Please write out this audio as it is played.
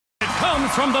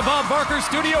comes from the Bob Barker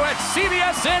studio at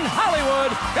CBS in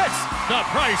Hollywood. It's The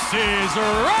Price is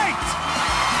Right.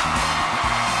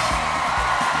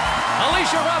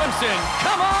 Alicia Robinson,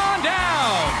 come on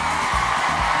down.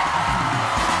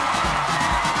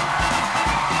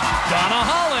 Donna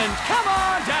Holland, come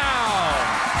on down.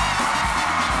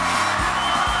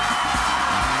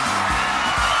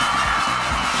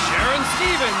 Sharon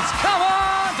Stevens, come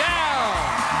on down.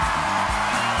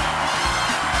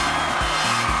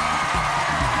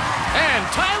 And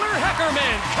Tyler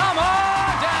Heckerman, come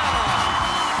on down.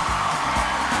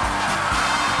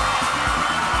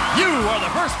 You are the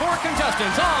first four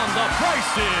contestants on The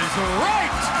Price is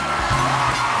Right.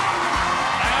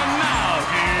 And now,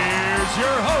 here's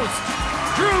your host,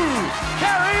 Drew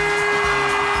Carey.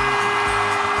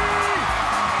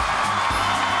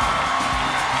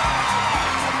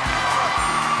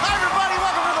 Hi, everybody.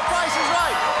 Welcome to The Price is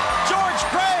Right. George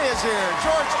Gray is here.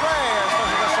 George Gray. I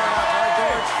suppose we're going to start out, right,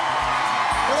 George?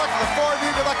 Good luck to the four of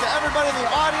you. Good luck to everybody in the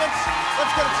audience.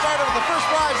 Let's get it started with the first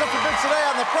prize up for bids today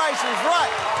on The Price is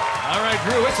Right. All right,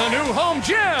 Drew, it's a new home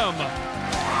gym.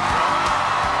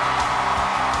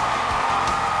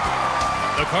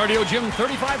 The Cardio Gym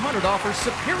 3500 offers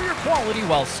superior quality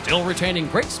while still retaining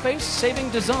great space-saving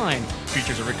design.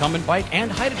 Features a recumbent bike and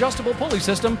height-adjustable pulley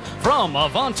system from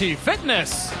Avanti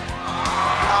Fitness.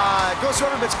 Goes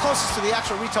whoever bids closest to the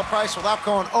actual retail price without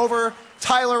going over.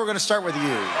 Tyler, we're going to start with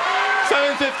you.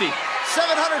 $750.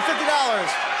 $750.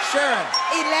 Sharon.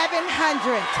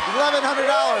 $1,100.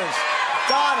 $1,100.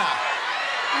 Donna.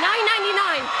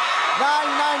 $9.99.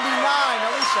 $9.99.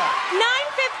 Alicia.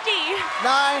 $9.50.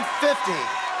 $9.50.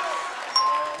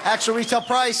 Actual retail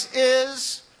price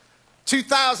is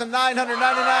 $2,999. Come on,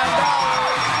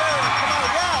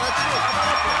 yeah, let's do it.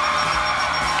 Come on up here.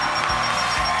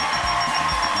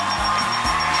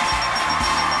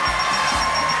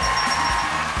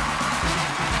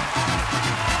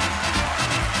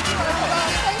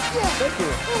 Thank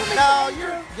you. Now,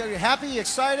 you're happy,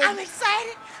 excited? I'm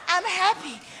excited. I'm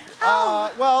happy.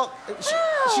 Well,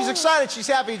 she's excited, she's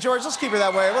happy. George, let's keep her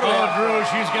that way. What do we Oh, have? Drew,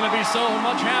 she's going to be so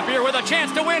much happier with a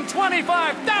chance to win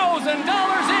 $25,000 in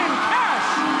cash.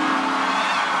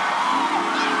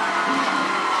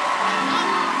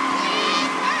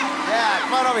 Yeah,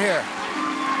 come on over here.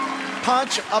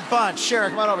 Punch a bunch. Sharon,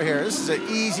 come on over here. This is an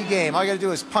easy game. All you got to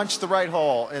do is punch the right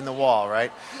hole in the wall,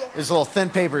 right? There's a little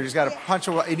thin paper. You just got to punch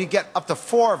a wall. And you get up to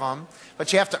 4 of them,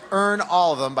 but you have to earn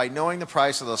all of them by knowing the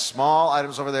price of those small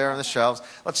items over there on the shelves.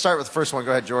 Let's start with the first one.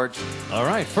 Go ahead, George. All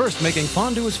right, first, making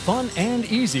fondue is fun and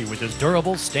easy with this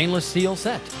durable stainless steel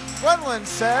set. Gwendolyn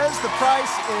says the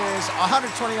price is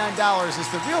 $129. Is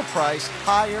the real price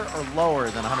higher or lower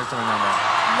than $129?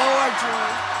 Lower,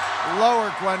 Drew.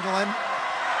 Lower, Gwendolyn.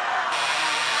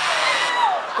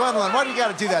 Gwendolyn, why do you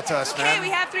got to do that to us, man? Okay, we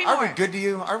have 3 Are more. we good to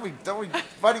you? Don't we?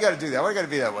 Why do you got to do that? Why do you got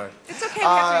to be that way? It's okay, we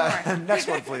have 3 more. Next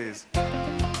one, please.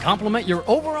 Complement your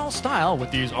overall style with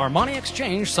these Armani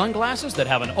Exchange sunglasses that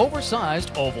have an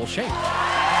oversized oval shape.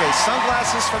 Okay,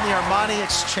 sunglasses from the Armani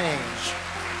Exchange.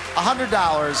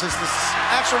 $100. Is the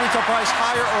actual retail price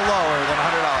higher or lower than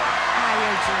 $100?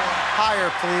 Higher, Drew.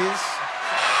 Higher, please.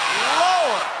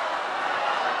 Lower.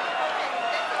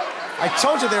 I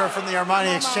told you they were from the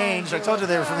Armani Exchange. I told you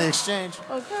they were from the Exchange.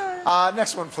 Okay.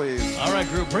 Next one, please. All right,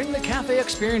 Drew, bring the cafe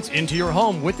experience into your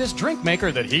home with this drink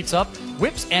maker that heats up,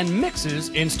 whips, and mixes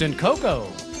instant cocoa.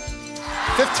 $15.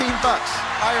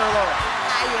 Higher or lower?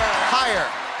 Higher. Higher.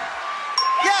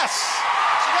 Yes!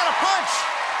 She got a punch.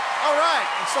 All right.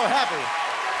 I'm so happy.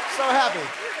 So happy.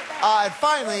 And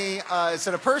finally, is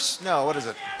it a purse? No, what is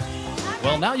it?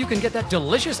 Well, now you can get that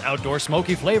delicious outdoor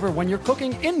smoky flavor when you're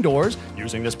cooking indoors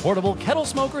using this portable kettle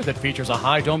smoker that features a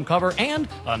high dome cover and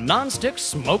a non-stick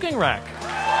smoking rack.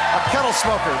 A kettle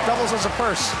smoker. Doubles as a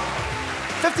purse.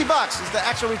 $50. Is the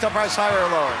actual retail price higher or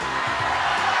lower?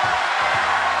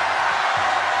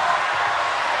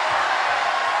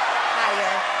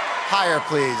 Higher. Higher,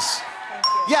 please.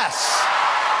 Yes.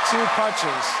 2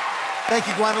 punches. Thank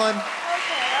you, Gwendolyn.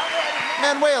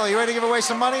 Manuela, you ready to give away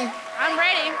some money? I'm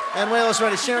ready. Manuela's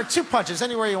ready. Sharon, 2 punches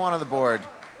anywhere you want on the board. Give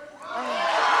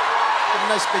them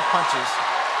nice big punches.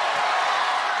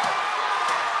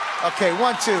 Okay,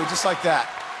 1, 2, just like that.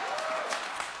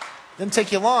 Didn't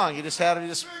take you long. You just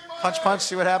punch,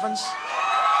 see what happens.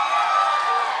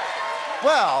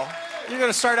 Well, you're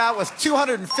going to start out with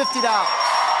 $250. $250.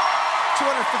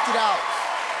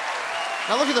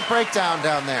 Now look at the breakdown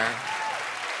down there.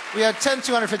 We have 10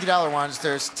 $250 ones.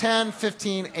 There's 10,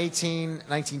 15, 18,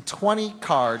 19, 20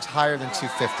 cards higher than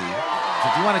 $250. So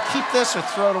do you want to keep this or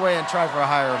throw it away and try for a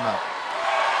higher amount?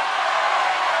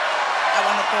 I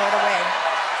want to throw it away.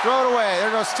 Throw it away.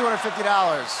 There goes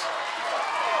 $250.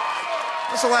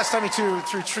 When's the last time you threw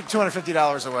 $250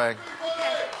 away?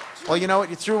 Well, you know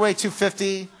what? You threw away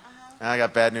 $250. I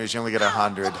got bad news. You only get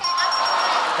 $100.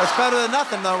 That's better than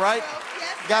nothing, though, right?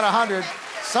 You got $100.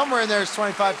 Somewhere in there is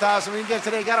 $25,000. We can get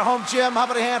today. You got a home gym. How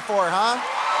about a hand for it, huh? Let's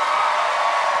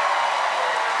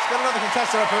get another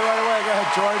contestant up here right away. Go ahead,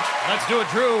 George. Let's do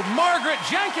it, Drew. Margaret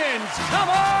Jenkins,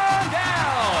 come on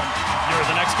down.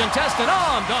 You're the next contestant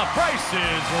on The Price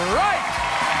is Right.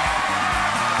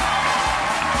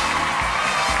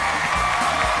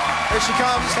 Here she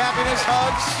comes. Happiness,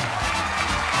 hugs.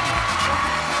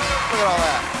 Look at all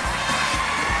that.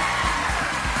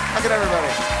 Look at everybody.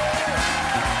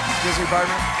 Excuse me, pardon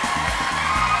me.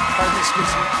 Pardon me, excuse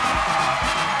me.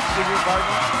 Excuse me, pardon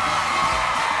me.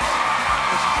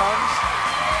 Here she comes.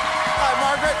 Hi,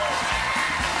 Margaret.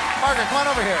 Margaret, come on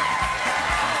over here.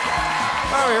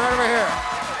 Come over here, right over here.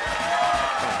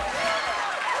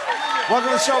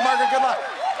 Welcome to the show, Margaret. Good luck.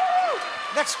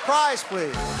 Next prize,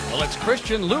 please. Well, it's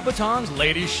Christian Louboutins,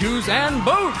 ladies' shoes and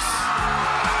boots.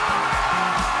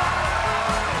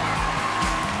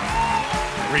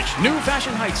 Reach new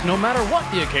fashion heights no matter what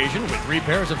the occasion with 3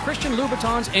 pairs of Christian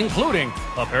Louboutins, including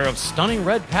a pair of stunning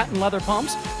red patent leather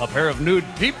pumps, a pair of nude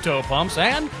peep-toe pumps,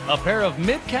 and a pair of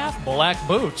mid-calf black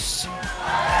boots.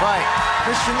 Right.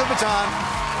 Christian Louboutin.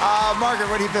 Margaret,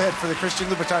 what do you bid for the Christian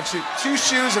Louboutin shoe? 2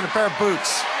 shoes and a pair of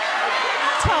boots.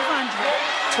 $1,200.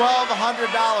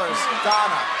 $1,200.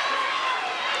 Donna.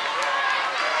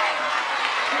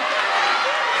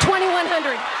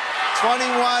 $2,100.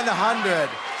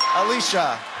 $2,100.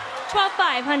 Alicia.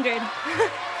 $12,500.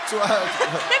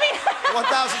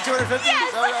 1,250?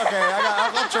 Yes. Okay,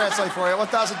 I'll translate for you.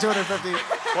 1,250.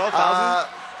 12,000.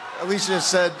 Alicia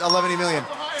said 11 million.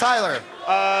 Tyler.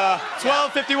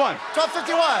 1251.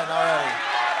 1251 already.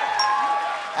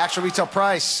 Actual retail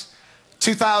price,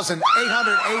 $2,885. $2,885.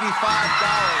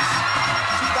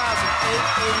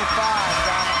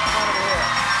 Donna, come on over here.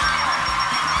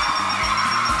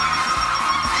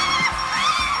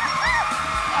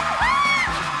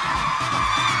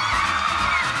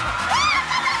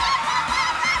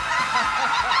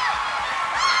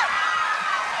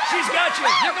 She's got you.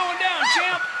 You're going down,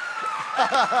 champ.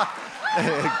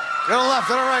 Go to the left,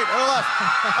 go to the right, go to the left.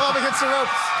 I'm up against the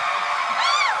ropes.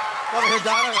 Over here,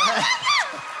 Donna.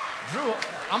 Drew,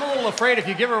 I'm a little afraid if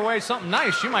you give her away something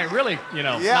nice, she might really, Yeah,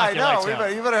 knock I your know. lights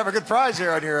out. You better have a good prize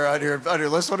here on your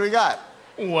list. What do we got?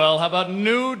 Well, how about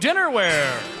new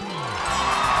dinnerware?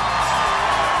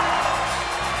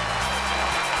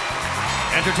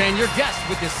 Entertain your guests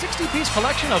with this 60-piece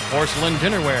collection of porcelain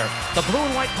dinnerware. The blue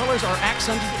and white colors are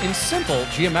accented in simple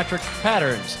geometric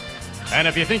patterns. And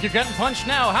if you think you're getting punched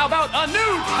now, how about a new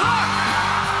truck?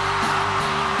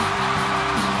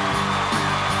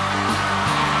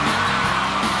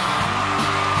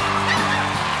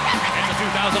 It's a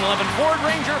 2011 Ford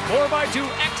Ranger 4x2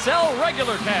 XL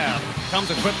regular cab.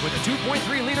 Comes equipped with a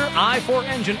 2.3-liter i4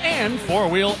 engine and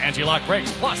 4-wheel anti-lock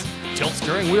brakes, plus tilt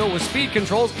steering wheel with speed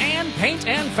controls and paint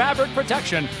and fabric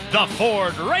protection. The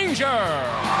Ford Ranger.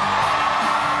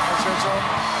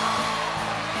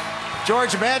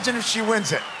 George, imagine if she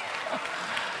wins it.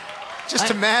 Just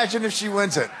imagine if she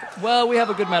wins it. Well, we have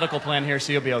a good medical plan here,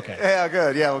 so you'll be okay. Yeah,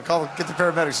 good. Yeah, get the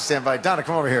paramedics to stand by. Donna,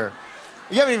 come over here.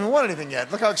 You haven't even won anything yet.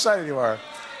 Look how excited you are.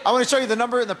 I want to show you the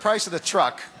number and the price of the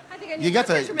truck. I think I need your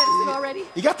medicine already.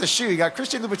 You got the shoe. You got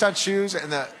Christian Louboutin shoes,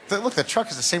 and look, the truck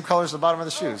is the same color as the bottom of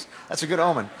the shoes. That's a good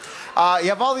omen. You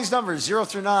have all these numbers, 0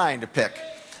 through 9, to pick.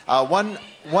 One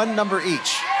number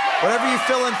each. Whatever you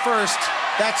fill in first,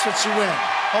 that's what you win.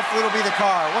 Hopefully it'll be the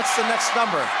car. What's the next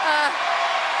number?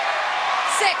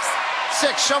 6.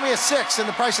 6. Show me a 6 in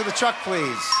the price of the truck,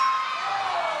 please.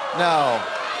 No.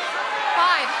 5.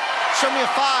 Show me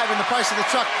a 5 in the price of the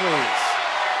truck, please.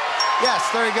 Yes,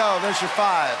 there you go. There's your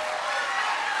 5.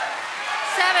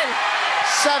 7.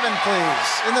 7, please,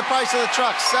 in the price of the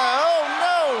truck. Oh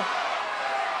no!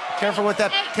 Careful with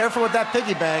that. Careful with that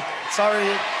piggy bank. It's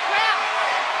already.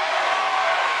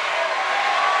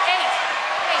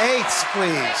 8,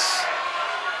 please.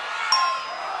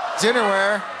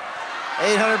 Dinnerware.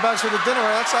 $800 for the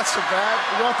dinnerware. That's not so bad.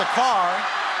 You want the car?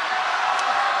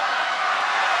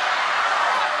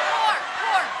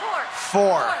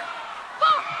 4.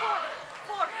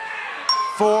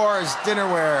 4 is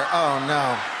dinnerware. Oh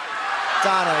no,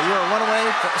 Donna, you're one away.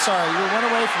 You're one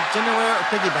away from dinnerware or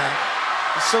piggy bank.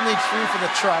 You still need 3 for the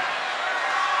truck.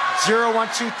 0, 1,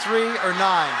 2, 3, or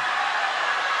 9.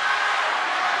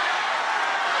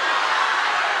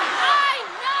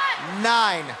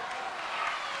 9.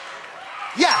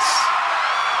 Yes!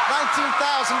 $19,000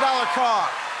 car.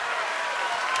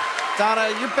 Donna,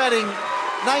 you're betting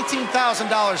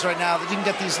 $19,000 right now that you can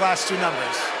get these last 2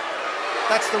 numbers.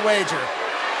 That's the wager.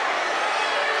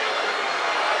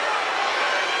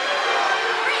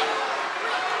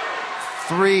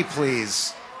 Three,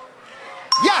 please.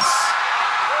 Yes!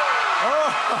 Oh,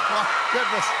 my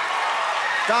goodness.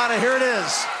 Donna, here it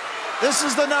is. This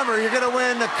is the number. You're going to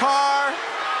win the car,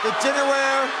 the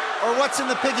dinnerware, or what's in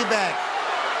the piggy bank.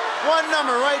 One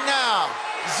number right now.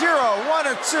 0, 1,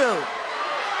 or 2.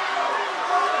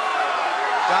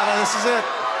 Donna, this is it.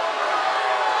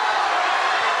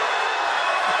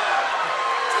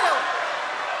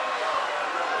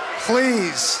 2.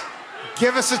 Please,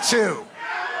 give us a 2. You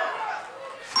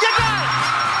got it!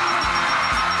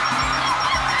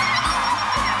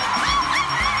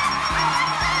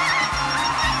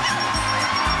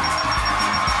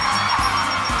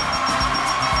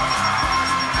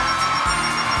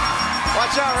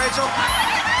 Watch out, Rachel.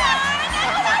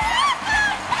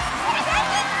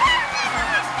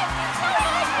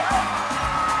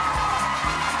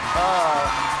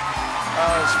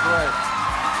 That's great.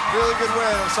 Really good win.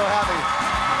 I'm so happy.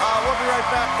 We'll be right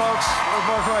back, folks, with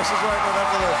more Price is Right right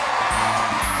after this.